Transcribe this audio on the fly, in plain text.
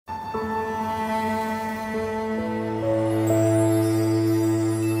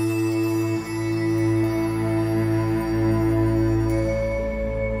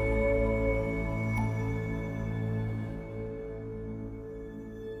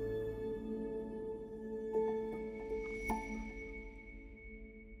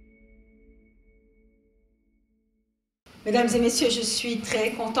Mesdames et messieurs, je suis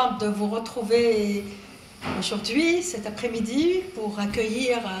très contente de vous retrouver aujourd'hui, cet après-midi, pour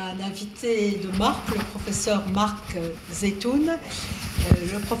accueillir un invité de marque, le professeur Zeitoun.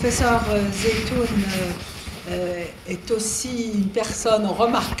 Le professeur Zeitoun est aussi une personne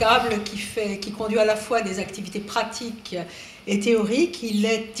remarquable qui conduit à la fois des activités pratiques et théoriques. Il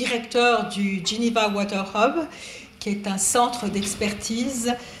est directeur du Geneva Water Hub, qui est un centre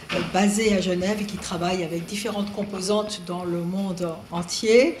d'expertise basé à Genève et qui travaille avec différentes composantes dans le monde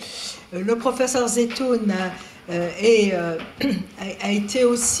entier. Le professeur Zeitoun a été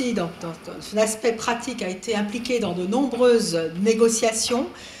aussi, dans son aspect pratique, a été impliqué dans de nombreuses négociations,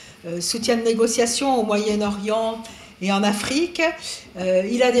 soutien de négociations au Moyen-Orient et en Afrique.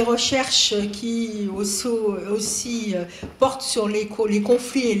 Il a des recherches qui aussi portent sur les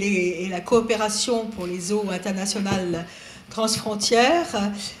conflits et la coopération pour les eaux internationales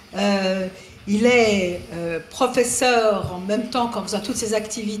transfrontières. Il est professeur en même temps qu'en faisant toutes ses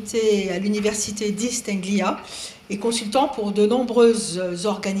activités à l'université d'East Anglia et consultant pour de nombreuses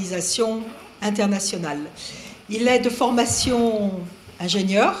organisations internationales. Il est de formation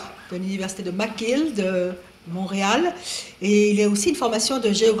ingénieur de l'université de McGill de Montréal et il est aussi une formation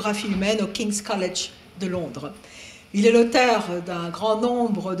de géographie humaine au King's College de Londres. Il est l'auteur d'un grand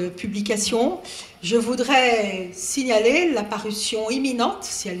nombre de publications. Je voudrais signaler la parution imminente,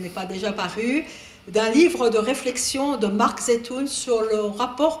 si elle n'est pas déjà parue, d'un livre de réflexion de Zeitoun sur le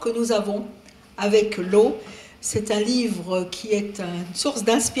rapport que nous avons avec l'eau. C'est un livre qui est une source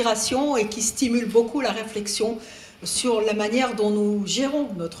d'inspiration et qui stimule beaucoup la réflexion sur la manière dont nous gérons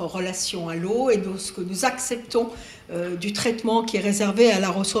notre relation à l'eau et de ce que nous acceptons du traitement qui est réservé à la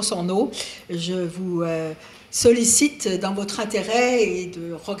ressource en eau. Je vous sollicite dans votre intérêt et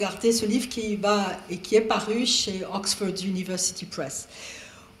de regarder ce livre qui est paru chez Oxford University Press.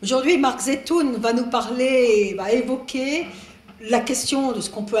 Aujourd'hui, Zeitoun va nous parler, va évoquer la question de ce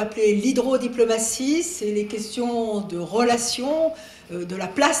qu'on peut appeler l'hydro-diplomatie, c'est les questions de relations, de la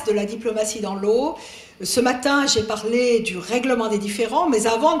place de la diplomatie dans l'eau. Ce matin, j'ai parlé du règlement des différends, mais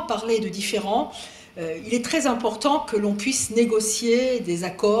avant de parler de différends, il est très important que l'on puisse négocier des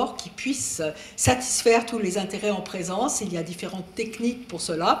accords qui puissent satisfaire tous les intérêts en présence. Il y a différentes techniques pour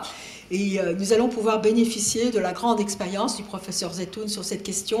cela. Et nous allons pouvoir bénéficier de la grande expérience du professeur Zeitoun sur cette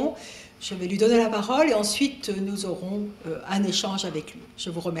question. Je vais lui donner la parole et ensuite nous aurons un échange avec lui. Je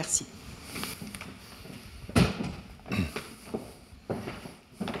vous remercie.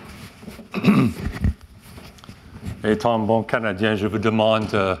 Étant bon Canadien, je vous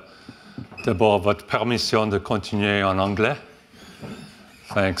demande d'abord votre permission de continuer en anglais.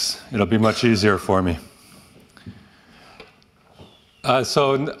 Thanks. It'll be much easier for me.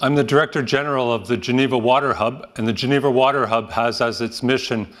 So I'm the Director General of the Geneva Water Hub, and the Geneva Water Hub has as its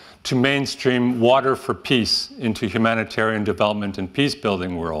mission to mainstream water for peace into humanitarian development and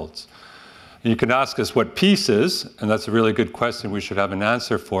peace-building worlds. You can ask us what peace is, and that's a really good question we should have an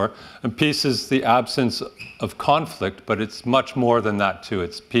answer for. And peace is the absence of conflict, but it's much more than that too.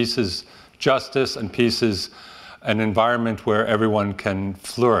 Peace is justice, and peace is an environment where everyone can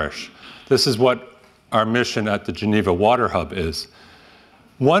flourish. This is what our mission at the Geneva Water Hub is.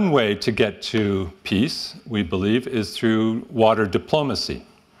 One way to get to peace, we believe, is through water diplomacy.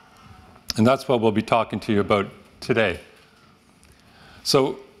 And that's what we'll be talking to you about today.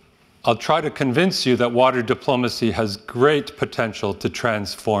 So I'll try to convince you that water diplomacy has great potential to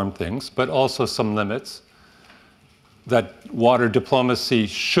transform things, but also some limits. That water diplomacy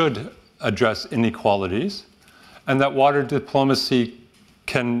should address inequalities, and that water diplomacy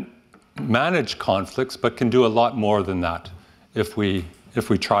can manage conflicts, but can do a lot more than that if we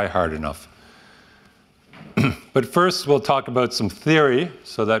try hard enough. But first, we'll talk about some theory,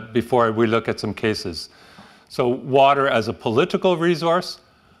 so that before we look at some cases. So water as a political resource,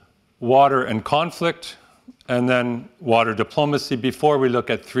 water and conflict, and then water diplomacy before we look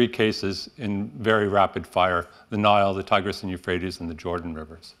at three cases in very rapid fire: the Nile, the Tigris and Euphrates, and the Jordan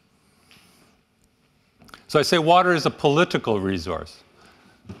rivers. So I say water is a political resource.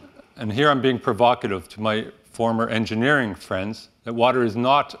 And here I'm being provocative to my former engineering friends, that water is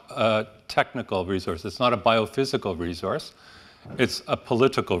not a technical resource. It's not a biophysical resource. It's a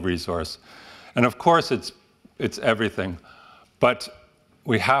political resource. And of course, it's everything. But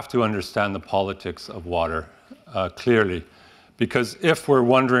we have to understand the politics of water clearly. Because if we're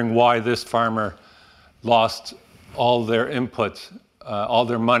wondering why this farmer lost all their input, all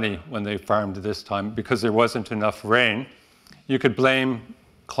their money when they farmed this time, because there wasn't enough rain, you could blame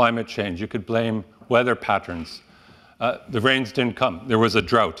climate change. You could blame weather patterns. The rains didn't come. There was a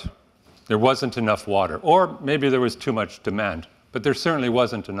drought. There wasn't enough water. Or maybe there was too much demand. But there certainly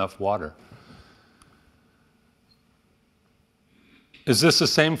wasn't enough water. Is this the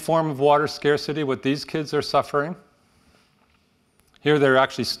same form of water scarcity, what these kids are suffering? Here they're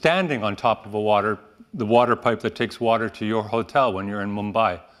actually standing on top of the water pipe that takes water to your hotel when you're in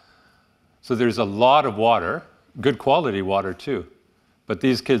Mumbai. So there's a lot of water, good quality water too, but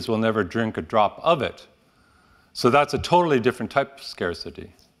these kids will never drink a drop of it. So that's a totally different type of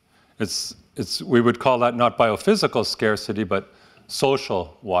scarcity. We would call that not biophysical scarcity, but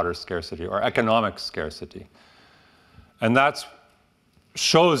social water scarcity or economic scarcity. And that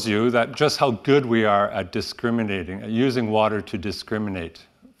shows you that just how good we are at discriminating, at using water to discriminate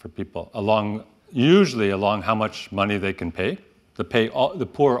for people, usually along how much money they can pay. The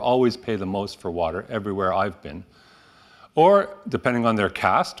poor always pay the most for water everywhere I've been, or depending on their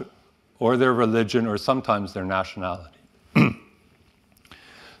caste, or their religion, or sometimes their nationality.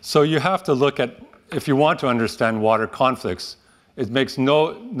 So you have to look at, if you want to understand water conflicts, it makes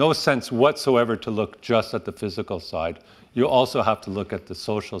no sense whatsoever to look just at the physical side. You also have to look at the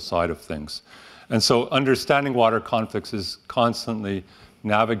social side of things. And so understanding water conflicts is constantly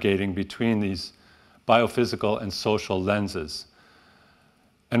navigating between these biophysical and social lenses.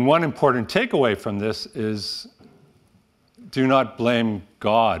 And one important takeaway from this is do not blame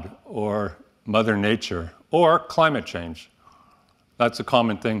God or Mother Nature or climate change. That's a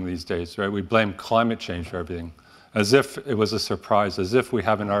common thing these days, right? We blame climate change for everything, as if it was a surprise, as if we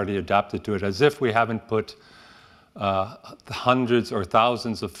haven't already adapted to it, as if we haven't put hundreds or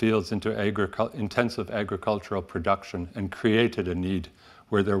thousands of fields into intensive agricultural production and created a need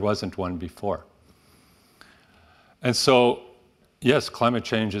where there wasn't one before. And so, yes, climate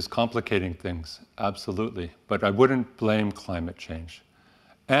change is complicating things, absolutely, but I wouldn't blame climate change.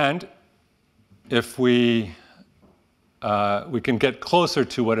 And if we can get closer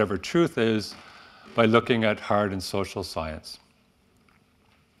to whatever truth is by looking at hard and social science.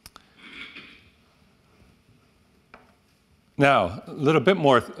 Now, a little bit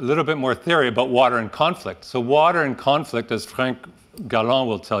more theory about water and conflict. So water and conflict, as Frank Galland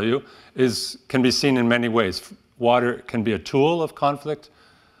will tell you, can be seen in many ways. Water can be a tool of conflict,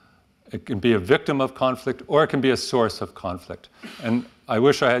 it can be a victim of conflict, or it can be a source of conflict. And I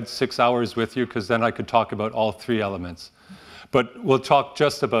wish I had 6 hours with you, because then I could talk about all three elements. But we'll talk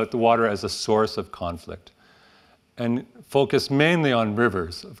just about the water as a source of conflict and focus mainly on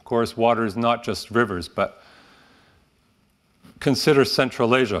rivers. Of course, water is not just rivers, but consider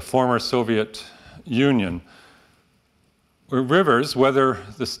Central Asia, former Soviet Union, where rivers, whether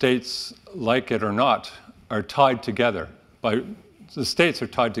the states like it or not, are tied together the states are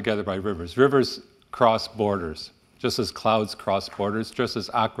tied together by rivers. Rivers cross borders, just as clouds cross borders, just as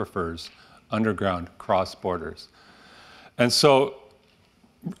aquifers underground cross borders. And so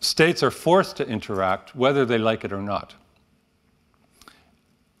states are forced to interact whether they like it or not.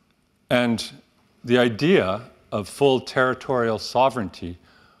 And the idea of full territorial sovereignty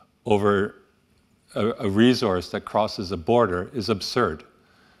over a resource that crosses a border is absurd.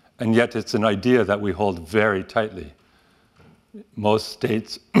 And yet it's an idea that we hold very tightly. Most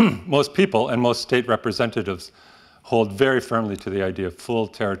states, most people and most state representatives hold very firmly to the idea of full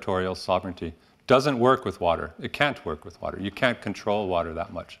territorial sovereignty. Doesn't work with water. It can't work with water. You can't control water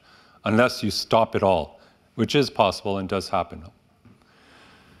that much unless you stop it all, which is possible and does happen,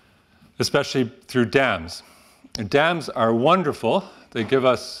 especially through dams. And dams are wonderful. They give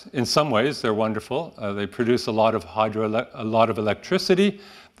us, in some ways, they're wonderful. They produce a lot of electricity.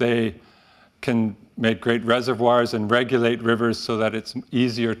 They can make great reservoirs and regulate rivers so that it's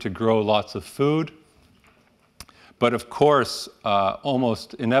easier to grow lots of food. But of course,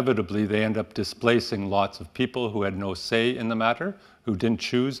 almost inevitably, they end up displacing lots of people who had no say in the matter, who didn't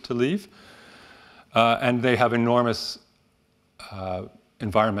choose to leave. And they have enormous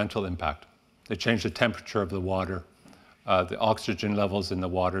environmental impact. They change the temperature of the water, the oxygen levels in the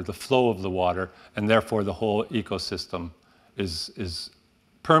water, the flow of the water, and therefore the whole ecosystem is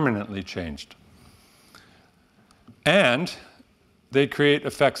permanently changed. And they create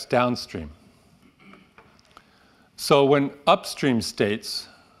effects downstream. So when upstream states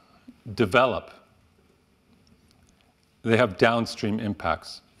develop, they have downstream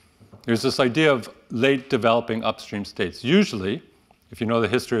impacts. There's this idea of late developing upstream states. Usually, if you know the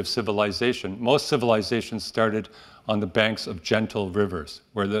history of civilization, most civilizations started on the banks of gentle rivers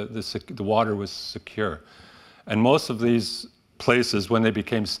where the water was secure. And most of these places, when they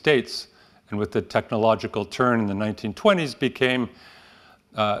became states, and with the technological turn in the 1920s,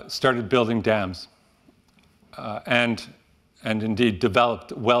 started building dams. And indeed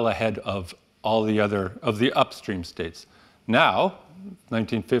developed well ahead of all the upstream states. Now,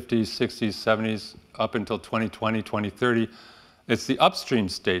 1950s, 60s, 70s, up until 2020, 2030, it's the upstream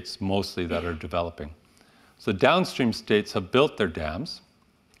states mostly that are developing. So downstream states have built their dams,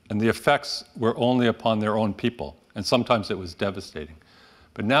 and the effects were only upon their own people, and sometimes it was devastating.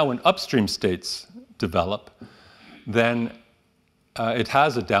 But now when upstream states develop, then it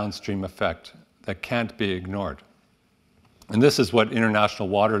has a downstream effect that can't be ignored. And this is what international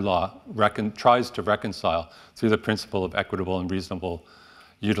water law tries to reconcile through the principle of equitable and reasonable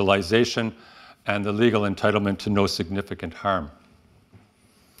utilization and the legal entitlement to no significant harm.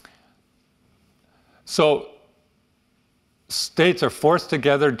 So states are forced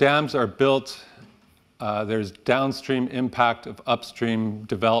together, dams are built, there's downstream impact of upstream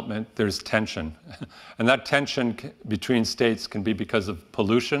development, there's tension. And that tension between states can be because of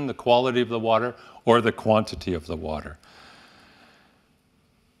pollution, the quality of the water, or the quantity of the water.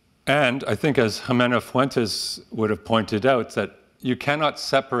 And I think, as Jimena Fuentes would have pointed out, that you cannot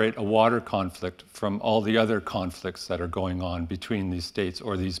separate a water conflict from all the other conflicts that are going on between these states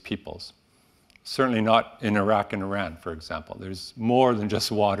or these peoples. Certainly not in Iraq and Iran, for example. There's more than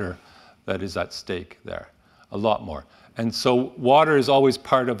just water that is at stake there, a lot more. And so water is always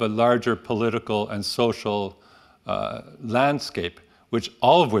part of a larger political and social landscape,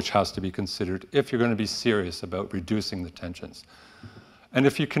 all of which has to be considered if you're going to be serious about reducing the tensions. And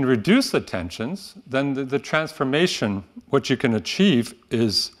if you can reduce the tensions, then the transformation, what you can achieve,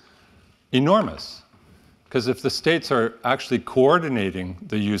 is enormous. Because if the states are actually coordinating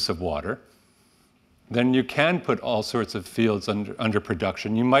the use of water, then you can put all sorts of fields under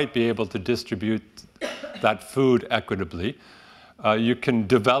production. You might be able to distribute that food equitably. You can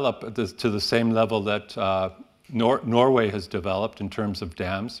develop to the same level that Norway has developed in terms of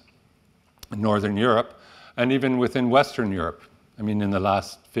dams in Northern Europe, and even within Western Europe. I mean, in the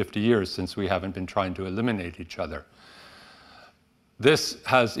last 50 years, since we haven't been trying to eliminate each other. This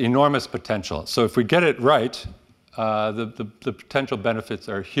has enormous potential. So if we get it right, the potential benefits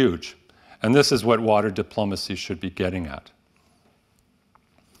are huge. And this is what water diplomacy should be getting at.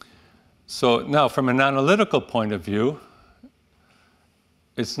 So now, from an analytical point of view,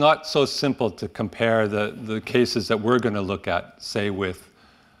 it's not so simple to compare the cases that we're going to look at, say, with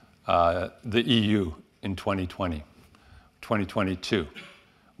the EU in 2022,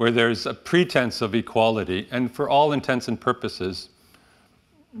 where there's a pretense of equality, and for all intents and purposes,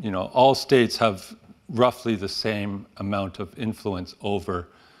 all states have roughly the same amount of influence over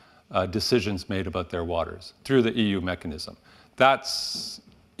decisions made about their waters through the EU mechanism. That's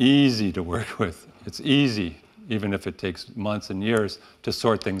easy to work with. It's easy, even if it takes months and years, to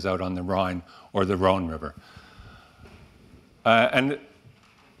sort things out on the Rhine or the Rhone River. But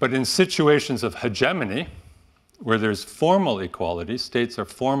in situations of hegemony, where there's formal equality, states are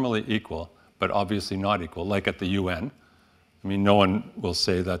formally equal, but obviously not equal, like at the UN. I mean, no one will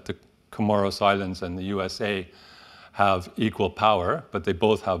say that the Comoros Islands and the USA have equal power, but they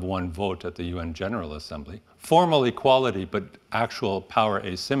both have one vote at the UN General Assembly. Formal equality, but actual power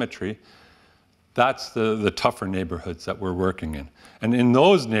asymmetry, that's the tougher neighborhoods that we're working in. And in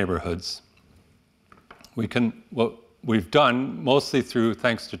those neighborhoods, what we've done, mostly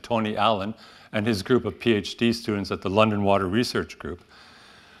thanks to Tony Allen and his group of PhD students at the London Water Research Group,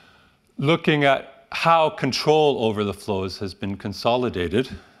 looking at how control over the flows has been consolidated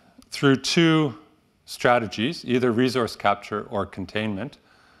through two strategies, either resource capture or containment,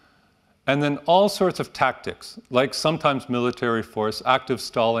 and then all sorts of tactics, like sometimes military force, active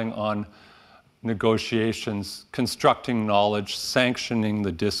stalling on negotiations, constructing knowledge, sanctioning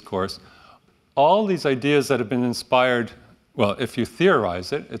the discourse, all these ideas that have been inspired. Well, if you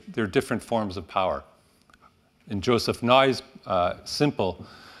theorize it, there are different forms of power. In Joseph Nye's simple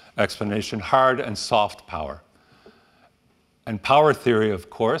explanation, hard and soft power. And power theory,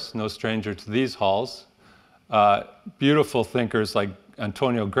 of course, no stranger to these halls. Beautiful thinkers like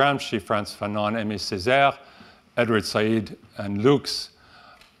Antonio Gramsci, Frantz Fanon, Aimé Césaire, Edward Said, and Lux,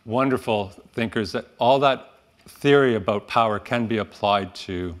 wonderful thinkers. That all that theory about power can be applied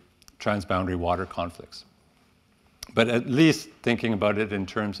to transboundary water conflicts. But at least thinking about it in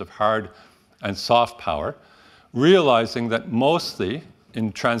terms of hard and soft power, realizing that mostly in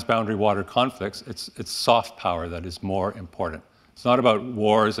transboundary water conflicts, it's soft power that is more important. It's not about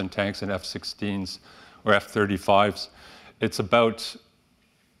wars and tanks and F-16s or F-35s. It's about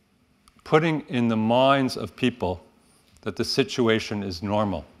putting in the minds of people that the situation is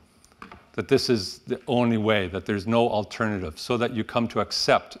normal, that this is the only way, that there's no alternative, so that you come to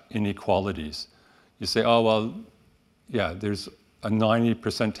accept inequalities. You say, oh, well, yeah, there's a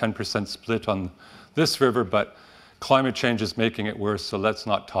 90%, 10% split on this river, but climate change is making it worse, so let's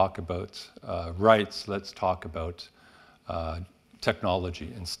not talk about rights, let's talk about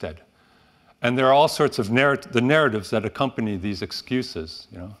technology instead. And there are all sorts of the narratives that accompany these excuses.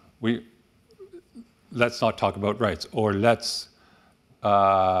 let's not talk about rights, or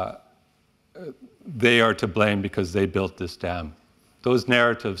they are to blame because they built this dam. Those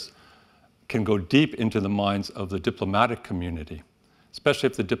narratives can go deep into the minds of the diplomatic community, especially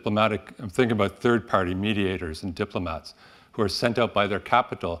if I'm thinking about third-party mediators and diplomats who are sent out by their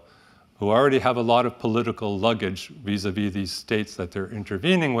capital, who already have a lot of political luggage vis-a-vis these states that they're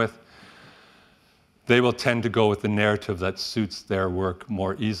intervening with. They will tend to go with the narrative that suits their work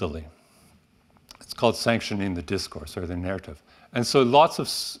more easily. It's called sanctioning the discourse, or the narrative. And so lots of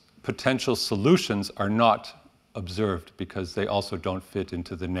potential solutions are not observed because they also don't fit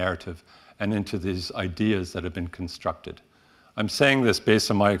into the narrative and into these ideas that have been constructed. I'm saying this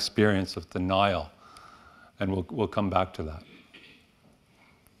based on my experience of the Nile, and we'll come back to that.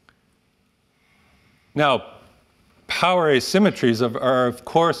 Now, power asymmetries are of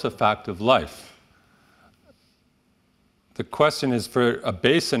course a fact of life. The question is for a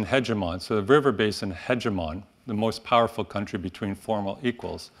basin hegemon, so the river basin hegemon, the most powerful country between formal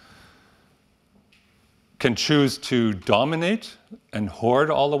equals, can choose to dominate and hoard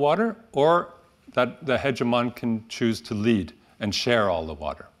all the water, or that the hegemon can choose to lead and share all the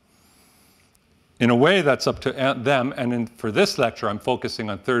water. In a way, that's up to them, and for this lecture, I'm focusing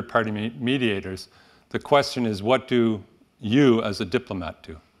on third-party mediators. The question is, what do you as a diplomat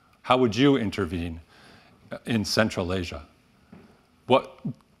do? How would you intervene in Central Asia? What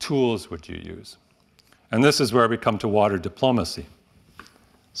tools would you use? And this is where we come to water diplomacy.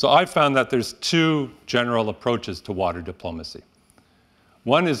 So I found that there's two general approaches to water diplomacy.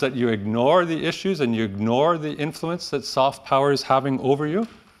 One is that you ignore the issues and you ignore the influence that soft power is having over you.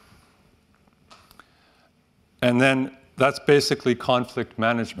 And then that's basically conflict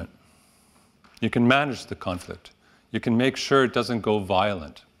management. You can manage the conflict. You can make sure it doesn't go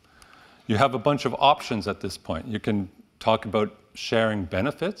violent. You have a bunch of options at this point. You can talk about sharing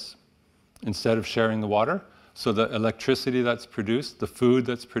benefits instead of sharing the water. So the electricity that's produced, the food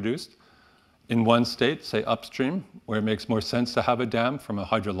that's produced in one state, say upstream, where it makes more sense to have a dam from a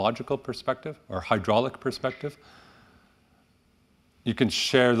hydrological perspective or hydraulic perspective, you can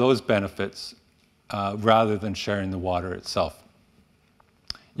share those benefits rather than sharing the water itself.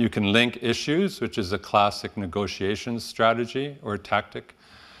 You can link issues, which is a classic negotiations strategy or tactic,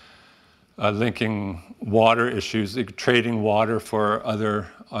 linking water issues, trading water for other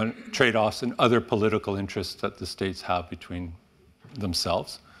trade-offs and other political interests that the states have between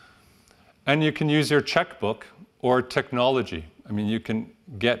themselves. And you can use your checkbook or technology. I mean, you can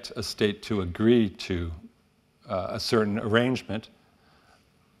get a state to agree to a certain arrangement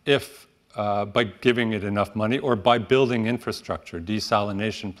if by giving it enough money or by building infrastructure,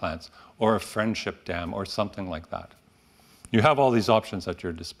 desalination plants, or a friendship dam or something like that. You have all these options at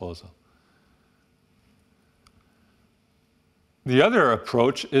your disposal. The other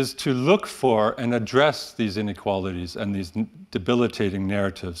approach is to look for and address these inequalities and these debilitating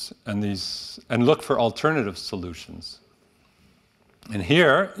narratives and look for alternative solutions. And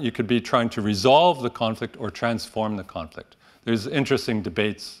here, you could be trying to resolve the conflict or transform the conflict. There's interesting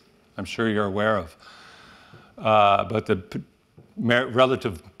debates, I'm sure you're aware of, about the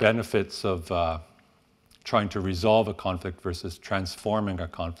relative benefits of trying to resolve a conflict versus transforming a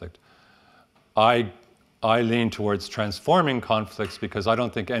conflict. I lean towards transforming conflicts because I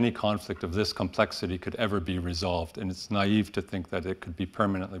don't think any conflict of this complexity could ever be resolved, and it's naive to think that it could be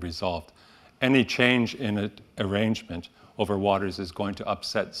permanently resolved. Any change in an arrangement over waters is going to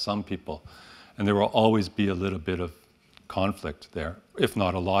upset some people, and there will always be a little bit of conflict there, if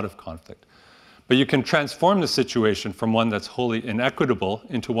not a lot of conflict. But you can transform the situation from one that's wholly inequitable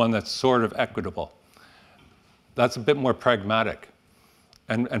into one that's sort of equitable. That's a bit more pragmatic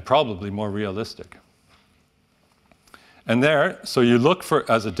and probably more realistic. And there, so you look for,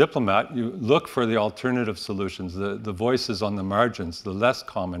 as a diplomat, you look for the alternative solutions, the voices on the margins, the less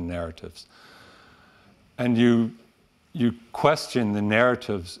common narratives. And you question the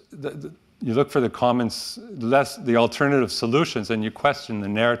narratives, you look for the the alternative solutions, and you question the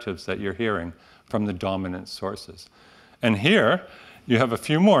narratives that you're hearing from the dominant sources. And here, you have a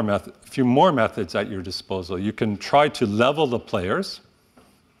few more methods at your disposal. You can try to level the players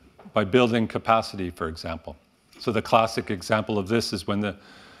by building capacity, for example. So the classic example of this is when the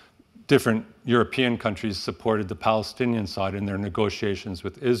different European countries supported the Palestinian side in their negotiations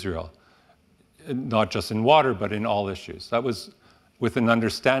with Israel, not just in water, but in all issues. That was with an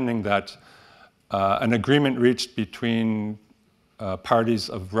understanding that an agreement reached between parties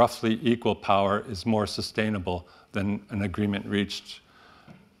of roughly equal power is more sustainable than an agreement reached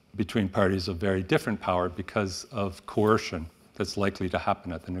between parties of very different power because of coercion that's likely to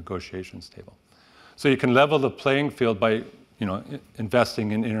happen at the negotiations table. So you can level the playing field by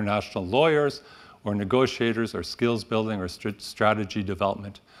investing in international lawyers or negotiators, or skills building, or strategy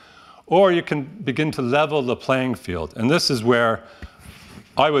development. Or you can begin to level the playing field. And this is where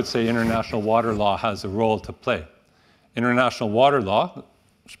I would say international water law has a role to play. International water law,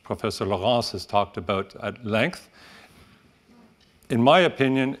 which Professor Laurence has talked about at length, in my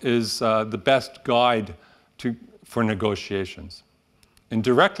opinion, is the best guide for negotiations. In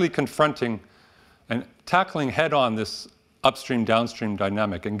directly confronting and tackling head-on this upstream-downstream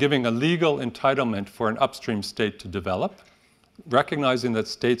dynamic and giving a legal entitlement for an upstream state to develop, recognizing that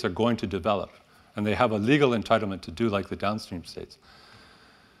states are going to develop, and they have a legal entitlement to do like the downstream states.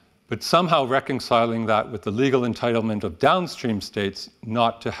 But somehow reconciling that with the legal entitlement of downstream states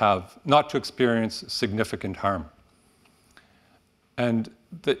not to experience significant harm. And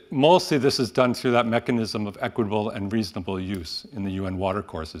mostly this is done through that mechanism of equitable and reasonable use in the UN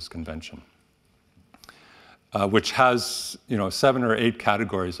Watercourses Convention, which has 7 or 8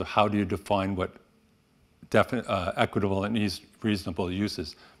 categories of how do you define what equitable and reasonable use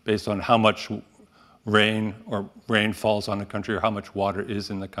is, based on how much rain falls on a country, or how much water is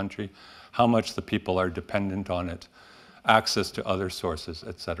in the country, how much the people are dependent on it, access to other sources,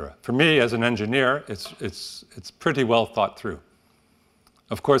 etc. For me, as an engineer, it's pretty well thought through.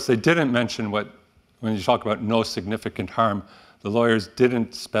 Of course, they didn't mention when you talk about no significant harm, the lawyers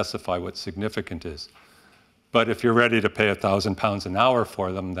didn't specify what significant is. But if you're ready to pay £1,000 an hour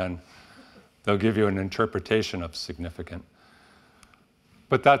for them, then they'll give you an interpretation of significant.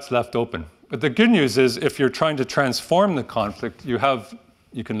 But that's left open. But the good news is, if you're trying to transform the conflict, you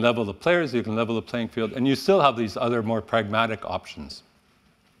can level the players, you can level the playing field, and you still have these other more pragmatic options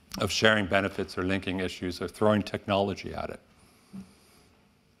of sharing benefits or linking issues or throwing technology at it.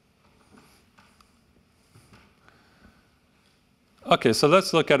 Okay, so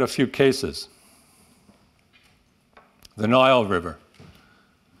let's look at a few cases. The Nile River.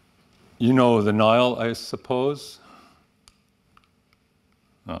 You know the Nile, I suppose?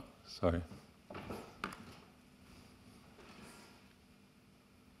 Oh, sorry.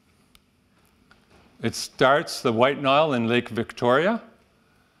 It starts the White Nile in Lake Victoria,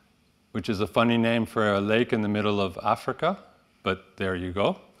 which is a funny name for a lake in the middle of Africa, but there you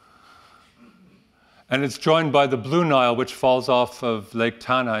go. And it's joined by the Blue Nile, which falls off of Lake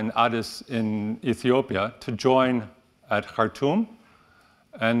Tana in Addis in Ethiopia to join at Khartoum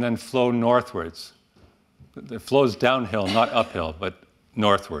and then flow northwards. It flows downhill, not uphill, but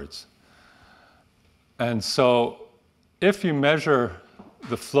northwards. And so if you measure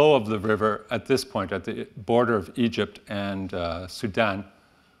the flow of the river at this point, at the border of Egypt and Sudan,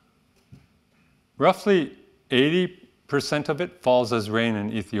 roughly 80% of it falls as rain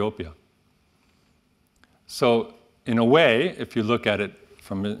in Ethiopia. So in a way, if you look at it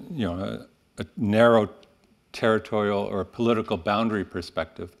from a narrow territorial or political boundary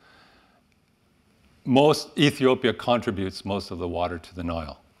perspective, Ethiopia contributes most of the water to the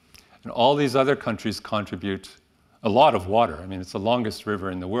Nile. And all these other countries contribute a lot of water. I mean, it's the longest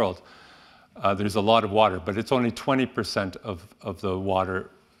river in the world. There's a lot of water, but it's only 20% of the water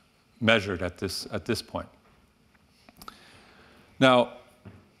measured at this point. Now,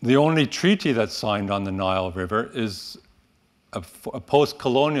 the only treaty that's signed on the Nile River is a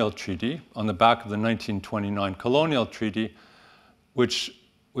post-colonial treaty on the back of the 1929 colonial treaty, which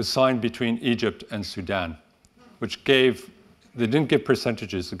was signed between Egypt and Sudan, they didn't give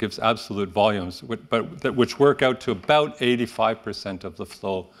percentages, it gives absolute volumes, which work out to about 85% of the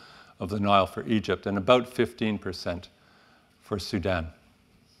flow of the Nile for Egypt and about 15% for Sudan.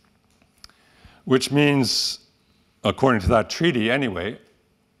 Which means, according to that treaty anyway,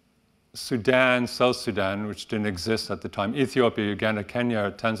 Sudan, South Sudan, which didn't exist at the time, Ethiopia, Uganda,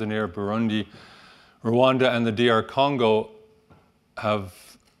 Kenya, Tanzania, Burundi, Rwanda, and the DR Congo have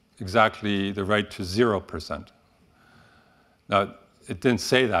exactly the right to 0%. Now, it didn't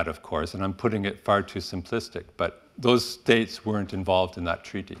say that, of course, and I'm putting it far too simplistic, but those states weren't involved in that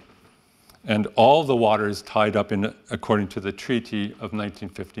treaty. And all the water is tied up according to the Treaty of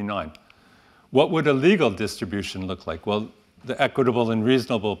 1959. What would a legal distribution look like? Well, the equitable and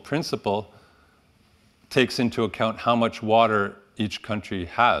reasonable principle takes into account how much water each country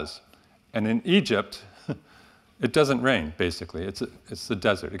has. And in Egypt, it doesn't rain, basically. It's the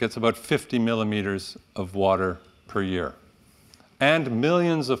desert. It gets about 50 millimeters of water per year. And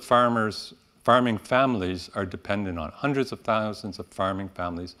millions of farming families are dependent on it. Hundreds of thousands of farming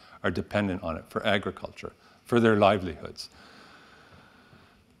families are dependent on it for agriculture, for their livelihoods.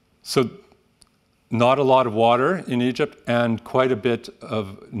 So not a lot of water in Egypt and quite a bit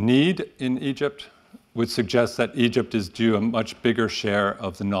of need in Egypt would suggest that Egypt is due a much bigger share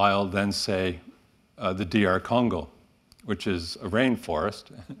of the Nile than, say, the DR Congo which is a rainforest,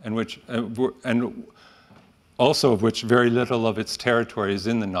 and also of which very little of its territory is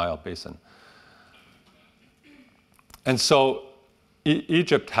in the Nile Basin. And so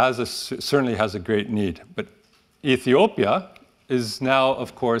Egypt certainly has a great need, but Ethiopia is now,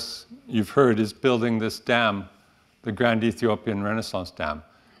 of course, you've heard, is building this dam, the Grand Ethiopian Renaissance Dam,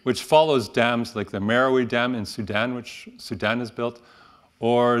 which follows dams like the Merowe Dam in Sudan, which Sudan has built,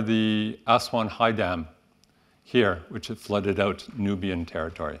 or the Aswan High Dam here, which had flooded out Nubian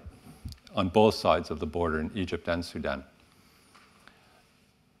territory on both sides of the border in Egypt and Sudan.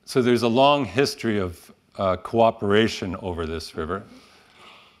 So there's a long history of cooperation over this river,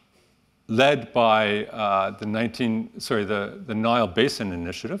 led by the Nile Basin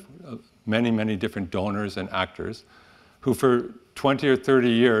Initiative, many, many different donors and actors, who for 20 or 30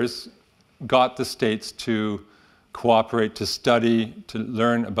 years got the states to cooperate, to study, to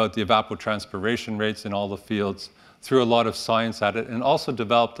learn about the evapotranspiration rates in all the fields, threw a lot of science at it, and also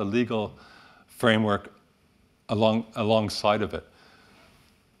developed a legal framework alongside of it.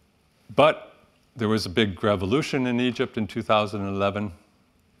 But there was a big revolution in Egypt in 2011.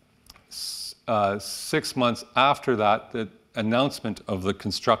 6 months after that, the announcement of the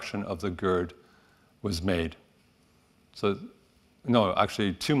construction of the GERD was made. So, no,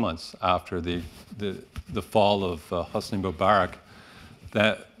 actually 2 months after the fall of Hosni Mubarak,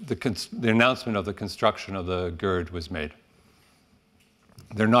 that the announcement of the construction of the GERD was made.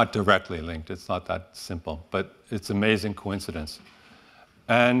 They're not directly linked. It's not that simple, but it's an amazing coincidence.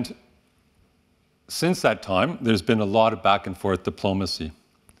 And since that time, there's been a lot of back and forth diplomacy.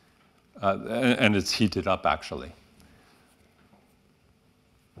 And it's heated up, actually.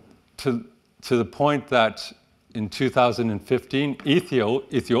 To the point that in 2015,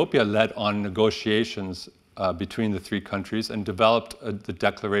 Ethiopia led on negotiations between the three countries and developed the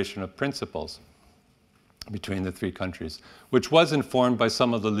Declaration of Principles between the three countries, which was informed by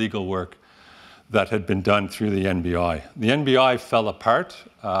some of the legal work that had been done through the NBI. The NBI fell apart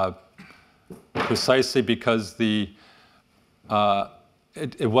precisely because it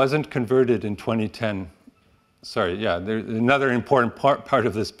wasn't converted in 2010. Sorry, yeah, another important part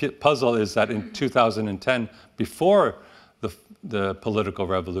of this puzzle is that in 2010, before the political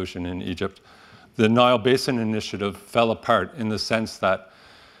revolution in Egypt, the Nile Basin Initiative fell apart in the sense that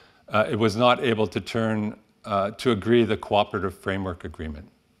it was not able to agree the cooperative framework agreement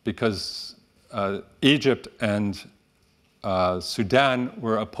because Egypt and Sudan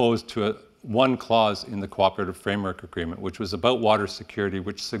were opposed to one clause in the cooperative framework agreement, which was about water security,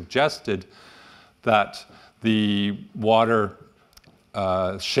 which suggested that the water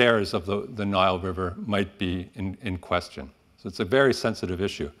shares of the Nile River might be in question. So it's a very sensitive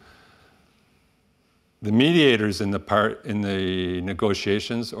issue. The mediators in the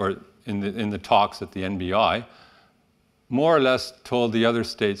negotiations or in the talks at the NBI more or less told the other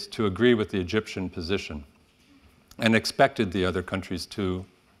states to agree with the Egyptian position and expected the other countries to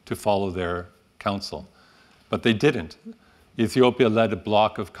follow their counsel. But they didn't. Ethiopia led a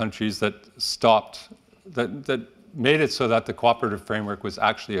bloc of countries that made it so that the cooperative framework was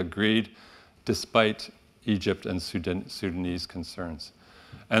actually agreed despite Egypt and Sudanese concerns.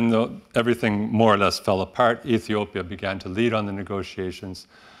 And though everything more or less fell apart, Ethiopia began to lead on the negotiations.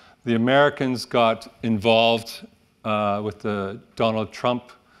 The Americans got involved with the Donald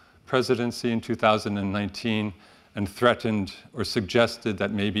Trump presidency in 2019 and threatened or suggested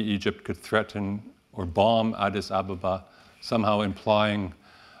that maybe Egypt could threaten or bomb Addis Ababa, somehow implying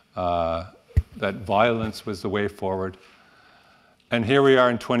that violence was the way forward. And here we are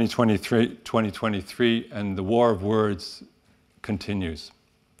in 2023, and the war of words continues.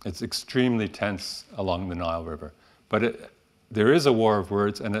 It's extremely tense along the Nile River. But there is a war of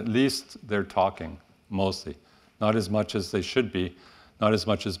words, and at least they're talking, mostly. Not as much as they should be, not as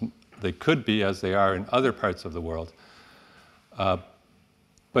much as they could be as they are in other parts of the world. But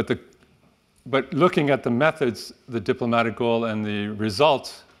looking at the methods, the diplomatic goal, and the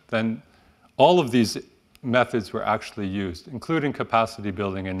results, then all of these methods were actually used, including capacity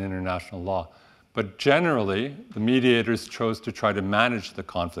building and international law. But generally, the mediators chose to try to manage the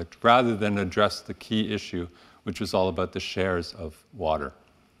conflict rather than address the key issue, which was all about the shares of water,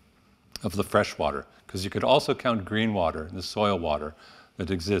 of the fresh water. Because you could also count green water, the soil water that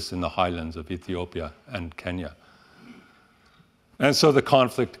exists in the highlands of Ethiopia and Kenya. And so the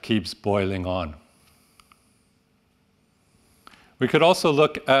conflict keeps boiling on. We could also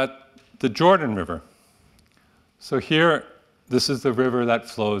look at the Jordan River. So here, this is the river that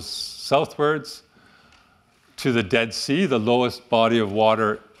flows southwards to the Dead Sea, the lowest body of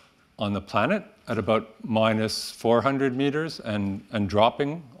water on the planet, at about minus 400 meters and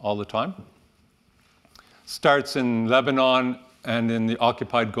dropping all the time. starts in Lebanon and in the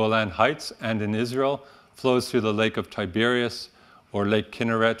occupied Golan Heights and in Israel, flows through the Lake of Tiberias or Lake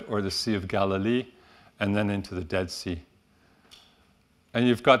Kinneret or the Sea of Galilee, and then into the Dead Sea. And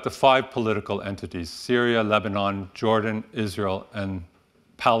you've got the 5 political entities: Syria, Lebanon, Jordan, Israel, and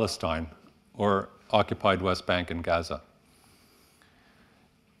Palestine, or occupied West Bank and Gaza.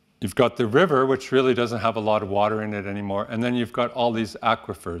 You've got the river, which really doesn't have a lot of water in it anymore, and then you've got all these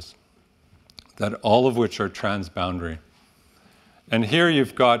aquifers, that all of which are transboundary. And here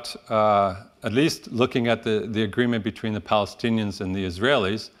you've got, at least looking at the agreement between the Palestinians and the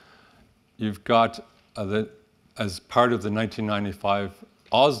Israelis, you've got, as part of the 1995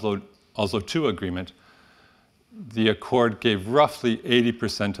 Oslo II agreement, the accord gave roughly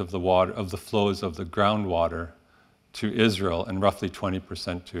 80% of the water, of the flows of the groundwater to Israel and roughly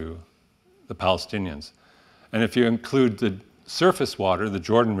 20% to the Palestinians. And if you include the surface water, the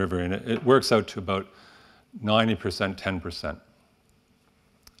Jordan River in it, it works out to about 90%, 10%.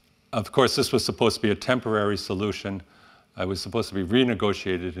 Of course, this was supposed to be a temporary solution. It was supposed to be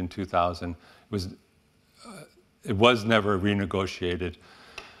renegotiated in 2000. It was never renegotiated.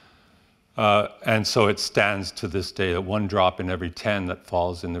 And so it stands to this day that 1 drop in every 10 that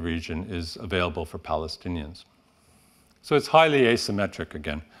falls in the region is available for Palestinians. So it's highly asymmetric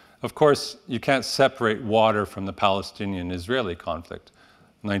again. Of course, you can't separate water from the Palestinian-Israeli conflict.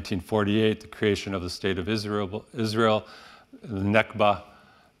 1948, the creation of the State of Israel, the Nakba,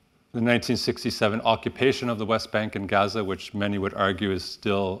 the 1967 occupation of the West Bank and Gaza, which many would argue is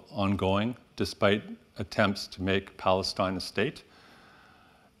still ongoing, despite attempts to make Palestine a state.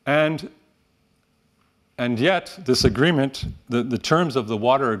 And yet, this agreement, the terms of the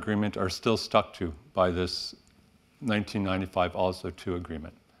water agreement are still stuck to by this 1995 Oslo II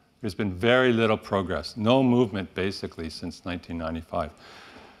agreement. There's been very little progress, no movement basically since 1995.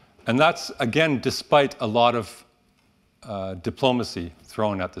 And that's, again, despite a lot of diplomacy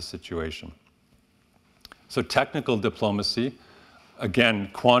thrown at the situation. So technical diplomacy, again,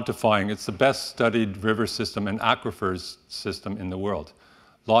 quantifying, it's the best studied river system and aquifers system in the world.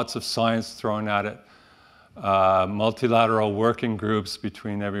 Lots of science thrown at it, multilateral working groups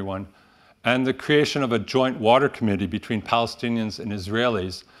between everyone, and the creation of a joint water committee between Palestinians and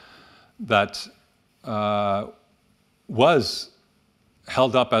Israelis that was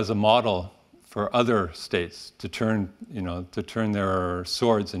held up as a model for other states to turn their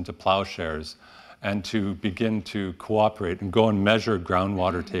swords into plowshares and to begin to cooperate and go and measure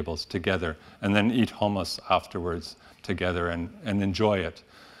groundwater tables together and then eat hummus afterwards together and enjoy it.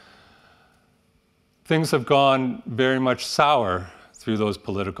 Things have gone very much sour through those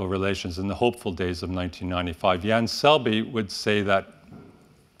political relations in the hopeful days of 1995. Jan Selby would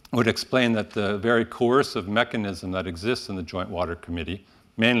explain that the very coercive mechanism that exists in the Joint Water Committee,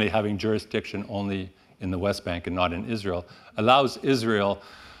 mainly having jurisdiction only in the West Bank and not in Israel, allows Israel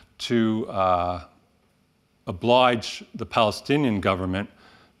to oblige the Palestinian government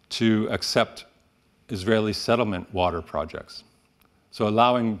to accept Israeli settlement water projects. So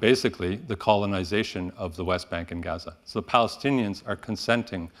allowing basically the colonization of the West Bank and Gaza. So the Palestinians are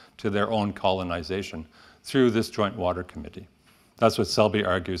consenting to their own colonization through this Joint Water Committee. That's what Selby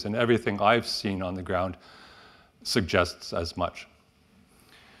argues, and everything I've seen on the ground suggests as much.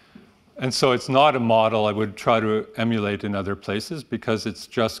 And so it's not a model I would try to emulate in other places because it's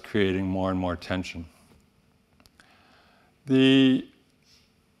just creating more and more tension. The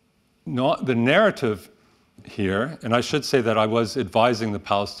narrative here, and I should say that I was advising the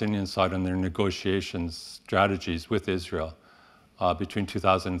Palestinian side on their negotiations strategies with Israel between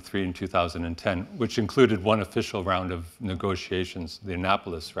 2003 and 2010, which included one official round of negotiations, the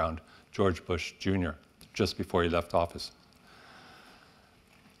Annapolis round, George Bush Jr., just before he left office.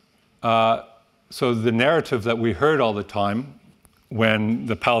 So the narrative that we heard all the time when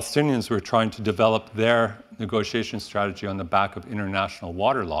the Palestinians were trying to develop their negotiation strategy on the back of international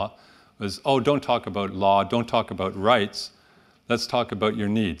water law was, oh, don't talk about law, don't talk about rights, let's talk about your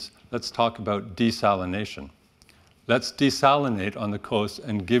needs. Let's talk about desalination. Let's desalinate on the coast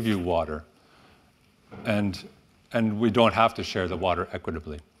and give you water. And we don't have to share the water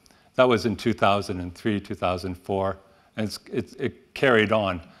equitably. That was in 2003, 2004, and it carried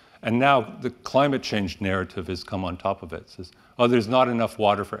on. And now the climate change narrative has come on top of it. It says, oh, there's not enough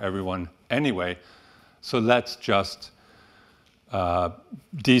water for everyone anyway, so let's just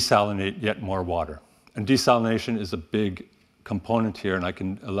desalinate yet more water. And desalination is a big component here, and I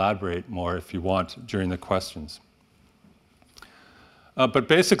can elaborate more if you want during the questions. But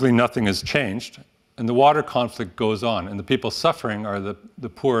basically nothing has changed, and the water conflict goes on, and the people suffering are the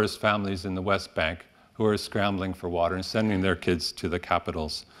poorest families in the West Bank who are scrambling for water and sending their kids to the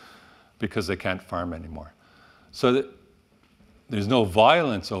capitals because they can't farm anymore. so that there's no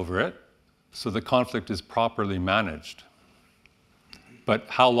violence over it, so the conflict is properly managed. But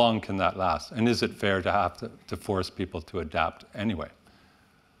how long can that last? And is it fair to have to force people to adapt anyway?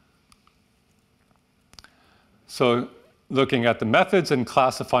 So looking at the methods and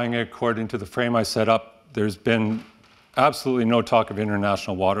classifying it according to the frame I set up, there's been absolutely no talk of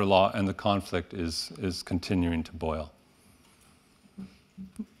international water law, and the conflict is continuing to boil.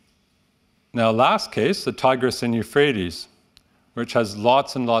 Now, last case, the Tigris and Euphrates, which has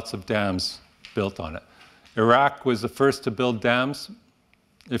lots and lots of dams built on it. Iraq was the first to build dams.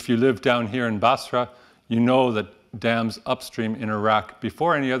 If you live down here in Basra, you know that dams upstream in Iraq,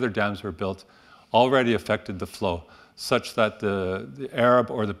 before any other dams were built, already affected the flow, such that the Arab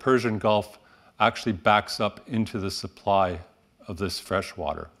or the Persian Gulf actually backs up into the supply of this fresh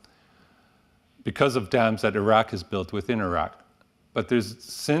water because of dams that Iraq has built within Iraq. But there's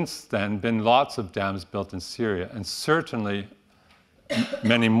since then been lots of dams built in Syria, and certainly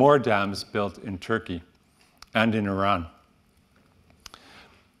many more dams built in Turkey and in Iran.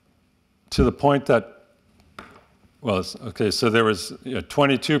 To the point that, well, okay, so there was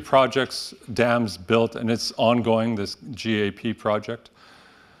 22 projects, dams built, and it's ongoing, this GAP project.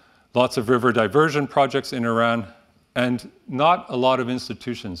 Lots of river diversion projects in Iran, and not a lot of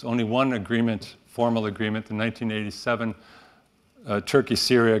institutions. Only one agreement, formal agreement, the 1987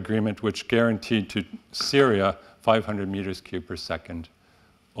 Turkey-Syria agreement, which guaranteed to Syria 500 meters cubed per second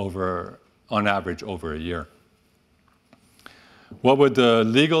on average over a year. What would the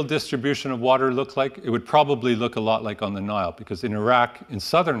legal distribution of water look like? It would probably look a lot like on the Nile, because in Iraq, in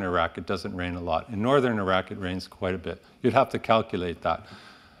southern Iraq, it doesn't rain a lot. In northern Iraq, it rains quite a bit. You'd have to calculate that,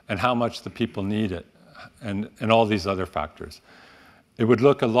 and how much the people need it, and all these other factors. It would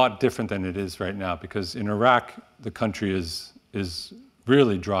look a lot different than it is right now, because in Iraq, the country is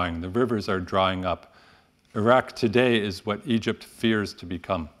really drying. The rivers are drying up. Iraq today is what Egypt fears to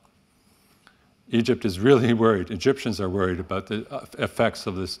become. Egypt is really worried. Egyptians are worried about the effects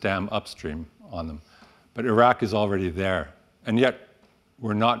of this dam upstream on them. But Iraq is already there, and yet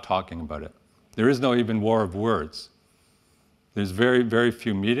we're not talking about it. There is no even war of words. There's very, very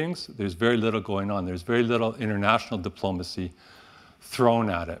few meetings. There's very little going on. There's very little international diplomacy thrown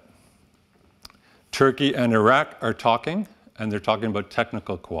at it. Turkey and Iraq are talking, and they're talking about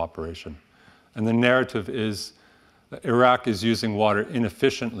technical cooperation. And the narrative is that Iraq is using water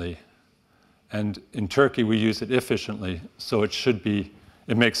inefficiently, and in Turkey we use it efficiently, so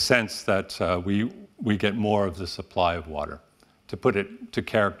it makes sense that we get more of the supply of water, to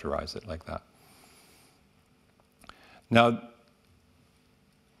characterize it like that. Now,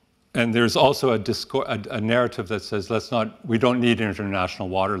 and there's also a narrative that says, we don't need international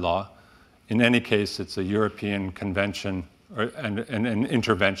water law. In any case, it's a European convention and an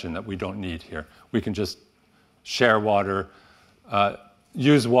intervention that we don't need here. We can just share water,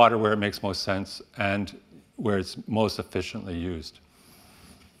 use water where it makes most sense and where it's most efficiently used.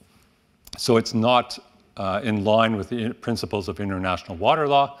 So it's not in line with the principles of international water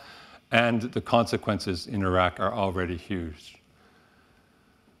law, and the consequences in Iraq are already huge.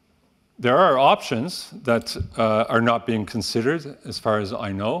 There are options that are not being considered, as far as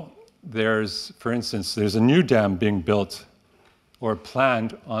I know. For instance, there's a new dam being built or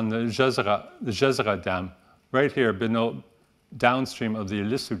planned on the Jezera Dam, right here, downstream of the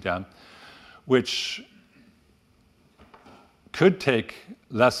Ilissu Dam, which could take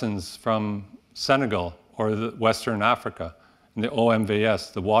lessons from Senegal or Western Africa, and the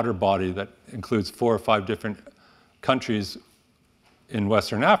OMVS, the water body that includes 4 or 5 different countries in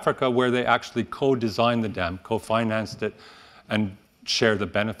Western Africa, where they actually co-designed the dam, co-financed it, and share the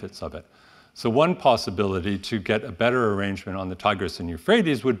benefits of it. So one possibility to get a better arrangement on the Tigris and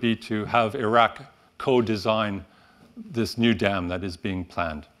Euphrates would be to have Iraq co-design this new dam that is being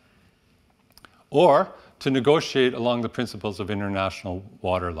planned, or to negotiate along the principles of international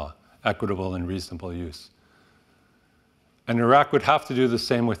water law, equitable and reasonable use. And Iraq would have to do the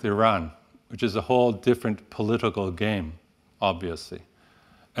same with Iran, which is a whole different political game, obviously,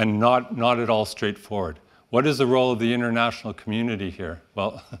 and not at all straightforward. What is the role of the international community here?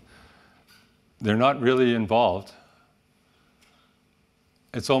 Well, they're not really involved.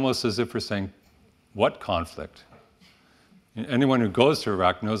 It's almost as if we're saying, what conflict? Anyone who goes to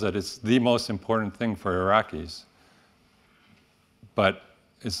Iraq knows that it's the most important thing for Iraqis. But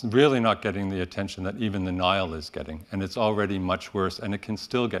it's really not getting the attention that even the Nile is getting, and it's already much worse, and it can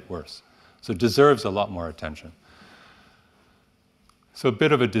still get worse. So it deserves a lot more attention. So a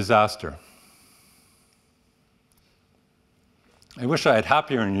bit of a disaster. I wish I had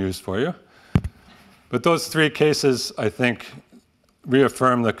happier news for you, but those 3 cases, I think,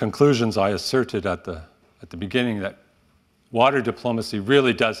 reaffirm the conclusions I asserted at at the beginning that water diplomacy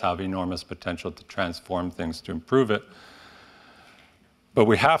really does have enormous potential to transform things, to improve it. But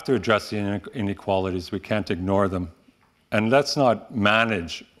we have to address the inequalities. We can't ignore them. And let's not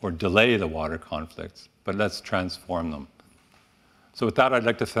manage or delay the water conflicts, but let's transform them. So with that, I'd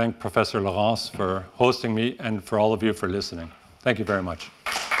like to thank Professor Laurence for hosting me and for all of you for listening. Thank you very much.